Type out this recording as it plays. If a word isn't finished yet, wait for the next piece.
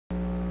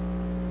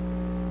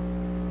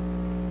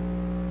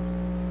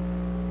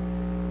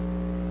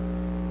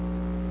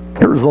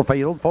Here's the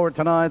field for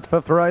tonight's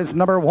fifth race.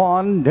 Number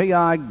 1,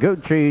 D.I.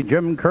 Gucci.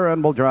 Jim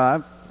Curran will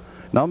drive.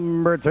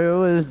 Number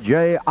 2 is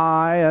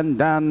J.I. and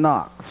Dan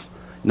Knox.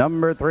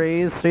 Number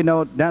 3,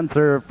 C-Note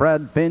Dancer.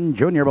 Fred Finn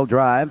Jr. will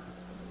drive.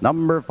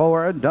 Number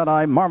 4,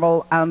 Did-I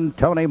Marvel and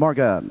Tony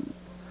Morgan.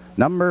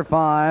 Number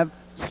 5,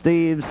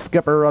 Steve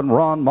Skipper and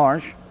Ron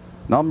Marsh.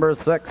 Number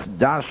 6,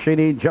 Dashing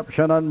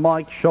Egyptian and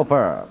Mike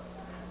Chauffeur.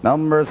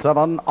 Number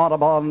 7,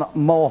 Audubon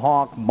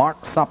Mohawk Mark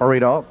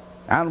Saporito.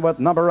 And with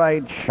number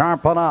 8,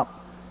 Sharpen Up,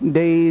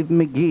 Dave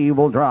McGee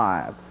will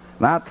drive.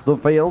 That's the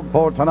field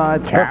for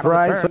tonight's fifth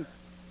race.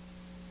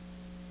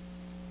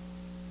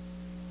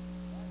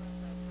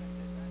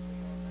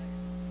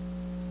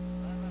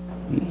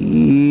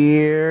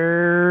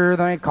 Here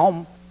they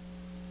come.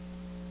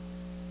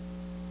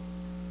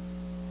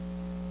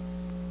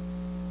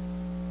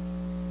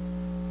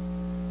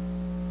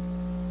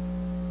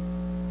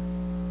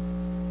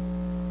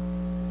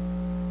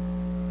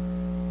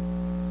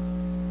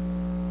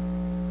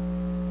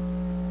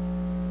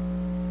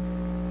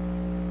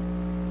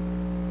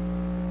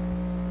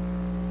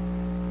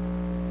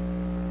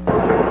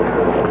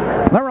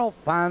 They're all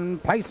fan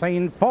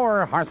pacing,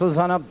 4 horses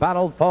on a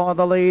battle for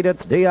the lead.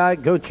 It's D.I.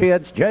 Gucci,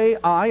 it's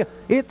J.I.,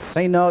 it's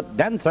C-Note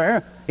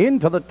Dancer.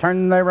 Into the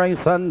turn they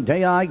race, and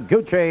D.I.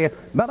 Gucci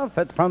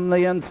benefits from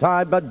the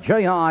inside, but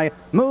J.I.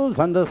 moves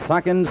into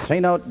second,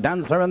 C-Note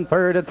Dancer in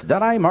third. It's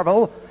Did-I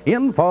Marvel.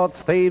 In fourth,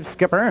 Steve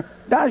Skipper,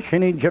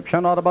 Dashing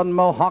Egyptian, Audubon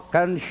Mohawk,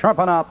 and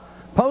Sharpen Up.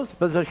 Post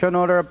position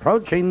order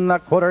approaching the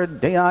quarter.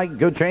 D.I.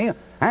 Gucci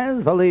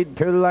has the lead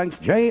 2 lengths.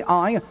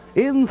 J.I.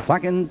 in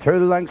second,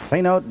 2 lengths.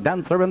 C-Note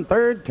Dancer in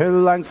third,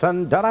 2 lengths.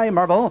 And Did-I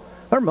Marvel,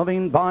 they're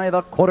moving by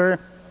the quarter.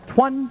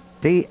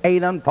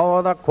 28 and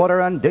for the quarter.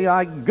 And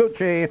D.I.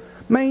 Gucci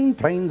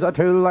maintains a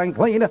 2-length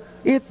lead.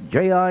 It's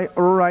J.I.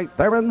 right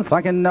there in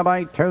second,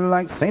 by 2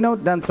 lengths.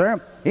 C-Note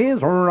Dancer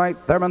is right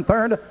there in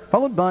third,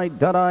 followed by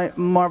Did-I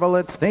Marvel.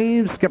 It's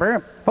Steve Skipper,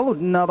 followed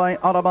now by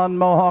Audubon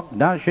Mohawk,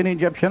 Dashing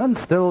Egyptian, and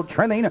still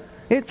trending.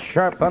 It's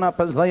Sharpen Up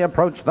as they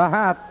approach the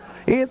half.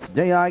 It's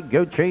D.I.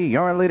 Gucci,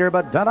 your leader,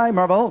 but Did-I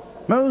Marvel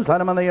moves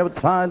at him on the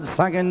outside.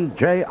 Second,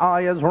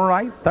 J.I. is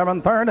right there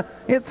in third.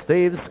 It's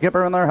Steve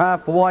Skipper, and they're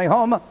halfway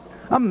home.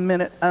 A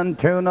minute and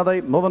 2 now.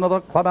 They move into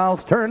the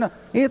clubhouse turn.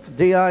 It's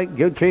D.I.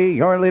 Gucci,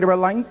 your leader, a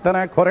length and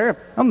a quarter.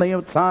 On the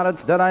outside,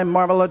 it's Did-I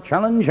Marvel, a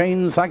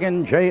challenging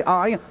second.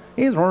 J.I.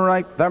 is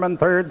right there in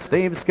third.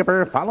 Steve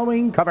Skipper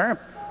following cover.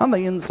 On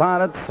the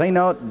inside, it's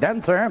C-Note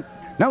Dancer.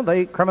 Now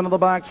they come into the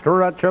back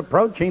stretch,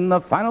 approaching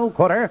the final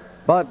quarter.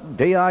 But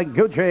D.I.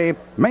 Gucci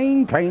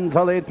maintains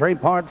a lead 3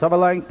 parts of a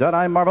length.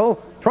 Did-I Marvel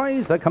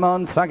tries to come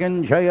on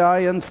second.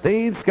 J.I. and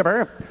Steve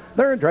Skipper,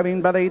 they're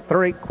driven by the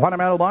 3/4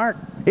 mile mark.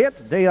 It's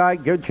D.I.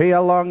 Gucci,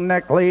 a long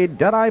neck lead.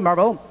 Did-I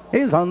Marvel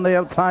is on the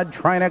outside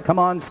trying to come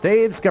on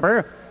Steve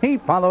Skipper. He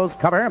follows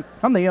cover.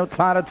 On the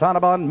outside, it's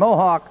Audubon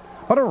Mohawk.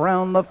 But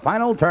around the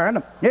final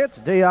turn, it's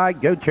D.I.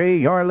 Gucci,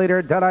 your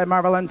leader. Did-I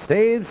Marvel and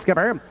Steve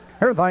Skipper.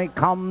 Here they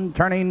come,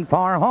 turning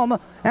for home,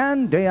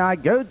 and D.I.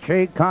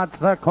 Gucci cuts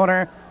the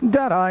corner.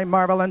 Did-I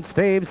Marvel and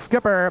Steve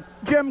Skipper.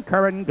 Jim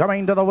Curran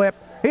going to the whip.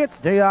 It's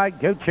D.I.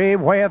 Gucci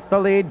with the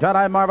lead.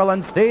 Did-I Marvel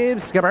and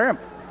Steve Skipper.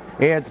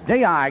 It's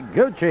D.I.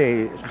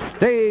 Gucci,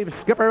 Steve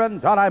Skipper,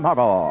 and Did-I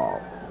Marvel.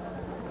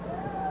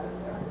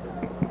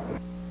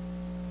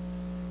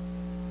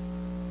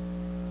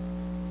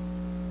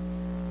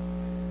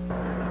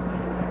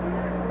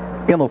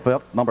 In the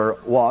fifth, number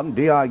 1,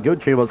 D.I.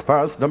 Gucci was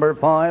first. Number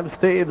 5,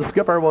 Steve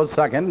Skipper was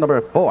second. Number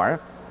 4,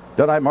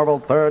 Did-I Marvel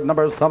third.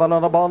 Number 7,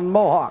 Audubon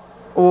Mohawk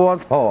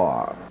was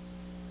 4.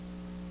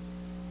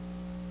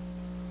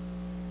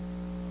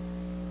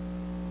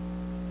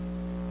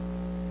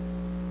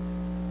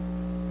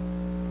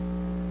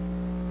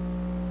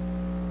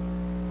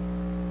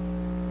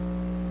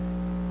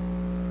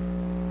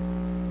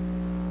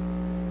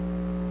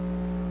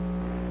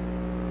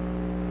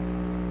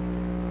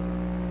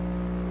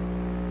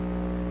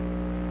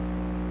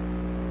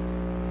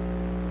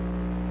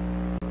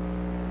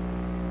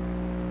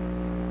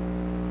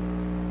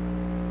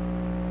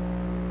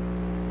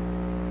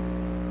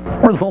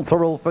 Results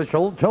are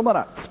official. 2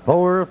 minutes,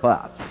 4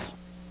 fats.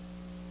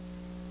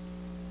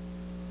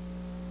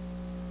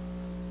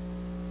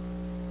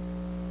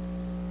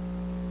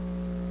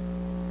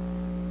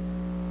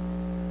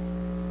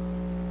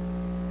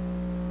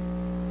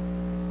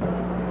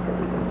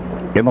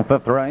 In the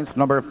fifth race,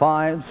 number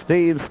 5,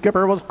 Steve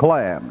Skipper was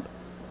claimed.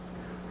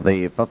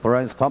 The fifth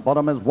race top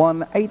bottom is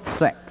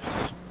 186,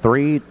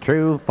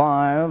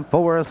 325,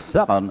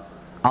 47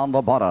 on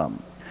the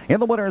bottom. In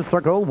the winner's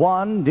circle,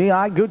 1,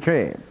 D.I.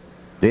 Gucci.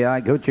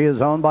 D.I. Gucci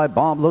is owned by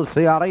Bob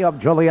Luciotti of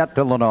Joliet,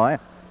 Illinois,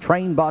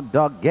 trained by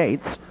Doug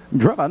Gates,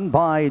 driven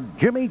by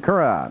Jimmy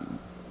Curran.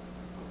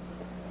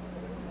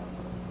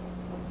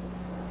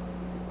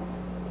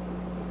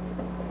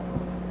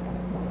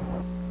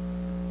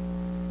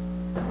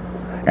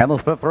 And the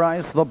fifth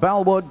race, the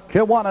Bellwood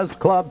Kiwanis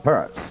Club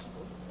Purse.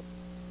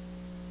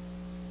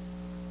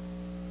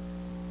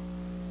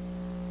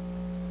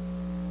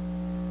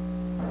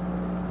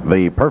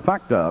 The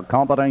perfecta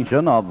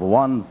combination of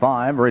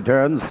 1-5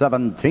 returns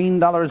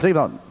 $17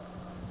 even.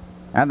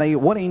 And the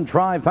winning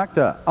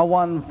trifecta, a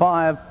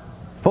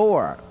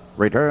 1-5-4,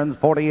 returns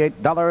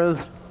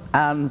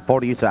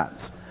 $48.40.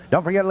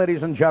 Don't forget,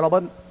 ladies and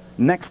gentlemen,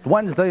 next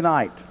Wednesday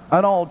night,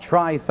 an all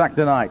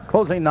trifecta night,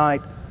 closing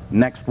night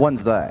next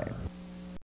Wednesday.